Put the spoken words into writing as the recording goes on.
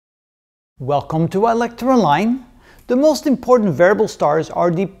Welcome to our lecture online. The most important variable stars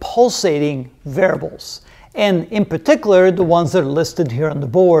are the pulsating variables, and in particular the ones that are listed here on the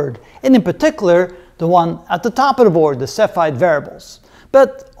board, and in particular the one at the top of the board, the Cepheid variables.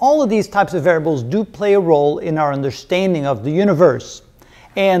 But all of these types of variables do play a role in our understanding of the universe.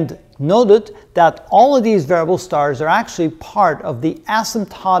 And noted that all of these variable stars are actually part of the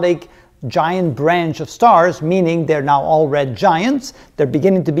asymptotic giant branch of stars, meaning they're now all red giants. They're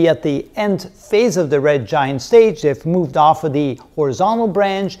beginning to be at the end phase of the red giant stage. They've moved off of the horizontal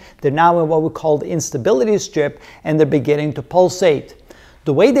branch. They're now in what we call the instability strip, and they're beginning to pulsate.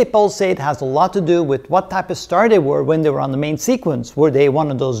 The way they pulsate has a lot to do with what type of star they were when they were on the main sequence. Were they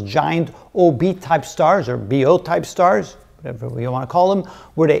one of those giant OB type stars or BO type stars, whatever you want to call them?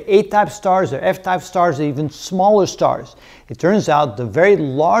 Were they A-type stars or F-type stars or even smaller stars? It turns out the very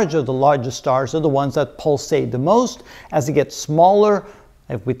large of the largest stars are the ones that pulsate the most. As they get smaller,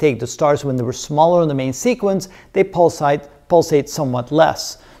 if we take the stars when they were smaller in the main sequence, they pulsate somewhat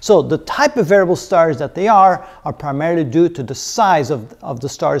less. So the type of variable stars that they are primarily due to the size of the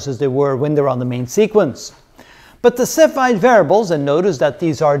stars as they were when they were on the main sequence. But the Cepheid variables, and notice that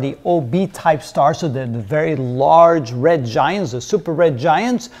these are the OB type stars, so they're the very large red giants, the super red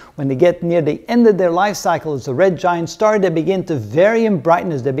giants. When they get near the end of their life cycle as a red giant star, they begin to vary in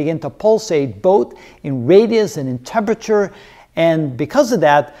brightness, they begin to pulsate both in radius and in temperature. And because of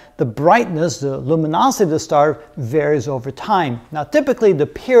that, the brightness, the luminosity of the star varies over time. Now typically the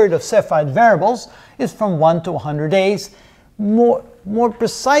period of Cepheid variables is from 1 to 100 days. More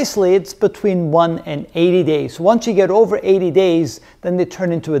precisely, it's between 1 and 80 days. Once you get over 80 days, then they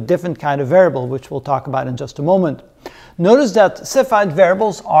turn into a different kind of variable, which we'll talk about in just a moment. Notice that Cepheid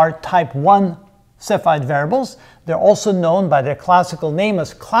variables are type 1 Cepheid variables. They're also known by their classical name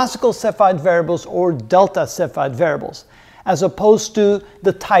as classical Cepheid variables or Delta-Cepheid variables, as opposed to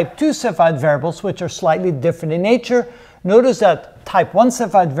the type 2 Cepheid variables, which are slightly different in nature. Notice that type 1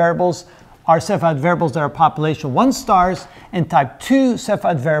 Cepheid variables are Cepheid variables that are population 1 stars, and type 2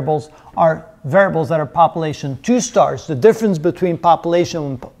 Cepheid variables are variables that are population 2 stars. The difference between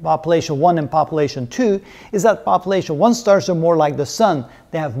population 1 and population 2 is that population 1 stars are more like the sun.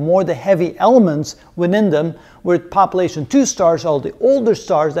 They have more of the heavy elements within them, where population 2 stars are the older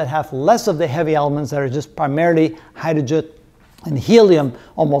stars that have less of the heavy elements, that are just primarily hydrogen and helium,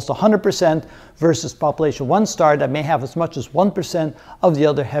 almost 100%, versus population 1 star that may have as much as 1% of the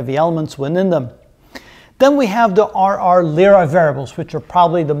other heavy elements within them. Then we have the Lyrae variables, which are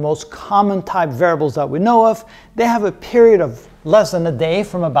probably the most common type variables that we know of. They have a period of less than a day,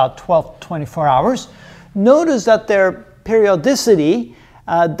 from about 12 to 24 hours. Notice that their periodicity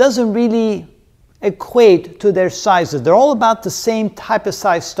doesn't really equate to their sizes. They're all about the same type of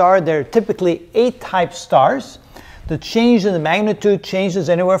size star. They're typically A-type stars. The change in the magnitude changes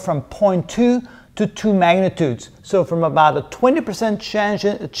anywhere from 0.2 to 2 magnitudes. So from about a 20%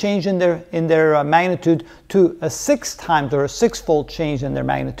 change in their magnitude to a 6 times or a 6-fold change in their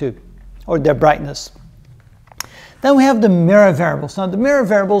magnitude or their brightness. Then we have the Mira variables. Now the Mira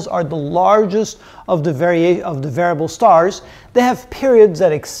variables are the largest of the variable stars. They have periods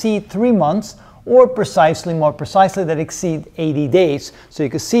that exceed 3 months, or more precisely that exceed 80 days. So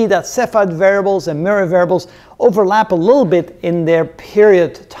you can see that Cepheid variables and Mira variables overlap a little bit in their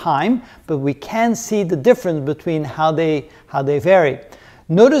period time, but we can see the difference between how they vary.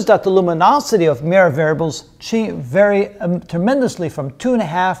 Notice that the luminosity of Mira variables vary tremendously from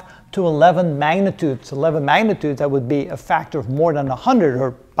 2.5 to 11 magnitudes. 11 magnitudes, that would be a factor of more than 100,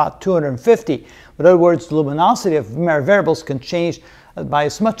 or about 250. In other words, the luminosity of Mira variables can change by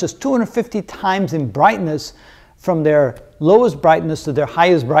as much as 250 times in brightness, from their lowest brightness to their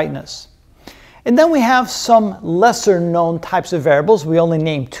highest brightness. And then we have some lesser known types of variables. We only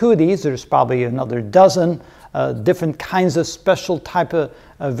named 2 of these. There's probably another dozen different kinds of special type of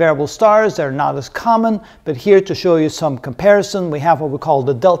variable stars that are not as common, but here to show you some comparison, we have what we call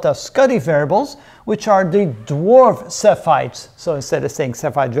the Delta-Scuti variables, which are the dwarf Cepheids. So instead of saying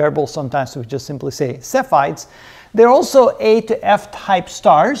Cepheid variables, sometimes we just simply say Cepheids. They're also A to F type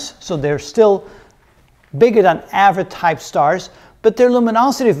stars, so they're still bigger than average type stars, but their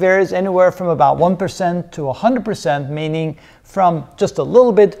luminosity varies anywhere from about 1% to 100%, meaning from just a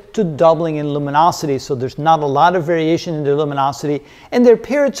little bit to doubling in luminosity. So there's not a lot of variation in their luminosity, and their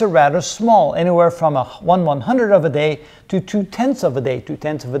periods are rather small, anywhere from a 1/100th of a day to 2/10ths of a day.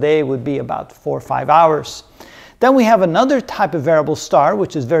 2/10ths of a day would be about 4 or 5 hours. Then we have another type of variable star,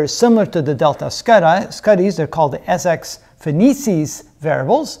 which is very similar to the Delta-Scutis. They're called the SX Phoenixis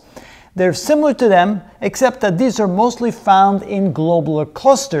variables. They're similar to them, except that these are mostly found in globular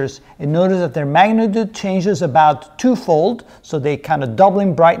clusters. And notice that their magnitude changes about twofold, so they kind of double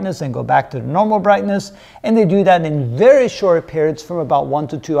in brightness and go back to the normal brightness. And they do that in very short periods from about 1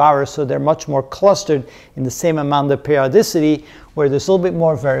 to 2 hours, so they're much more clustered in the same amount of periodicity, where there's a little bit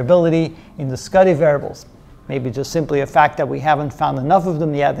more variability in the Scuti variables. Maybe just simply a fact that we haven't found enough of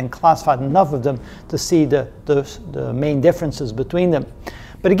them yet and classified enough of them to see the main differences between them.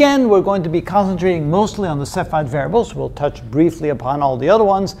 But again, we're going to be concentrating mostly on the Cepheid variables. We'll touch briefly upon all the other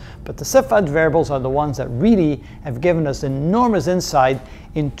ones, but the Cepheid variables are the ones that really have given us enormous insight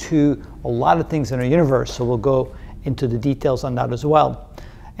into a lot of things in our universe. So we'll go into the details on that as well.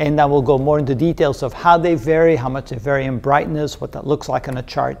 And then we'll go more into details of how they vary, how much they vary in brightness, what that looks like on a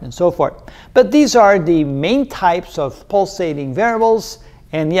chart, and so forth. But these are the main types of pulsating variables.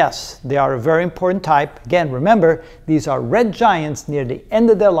 And yes, they are a very important type. Again, remember, these are red giants near the end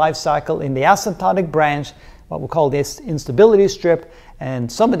of their life cycle in the asymptotic branch, what we call this instability strip.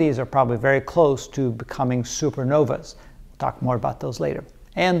 And some of these are probably very close to becoming supernovas. We'll talk more about those later.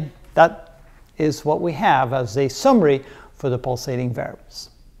 And that is what we have as a summary for the pulsating variables.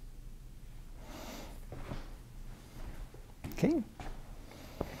 Okay.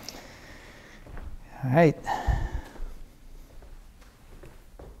 All right.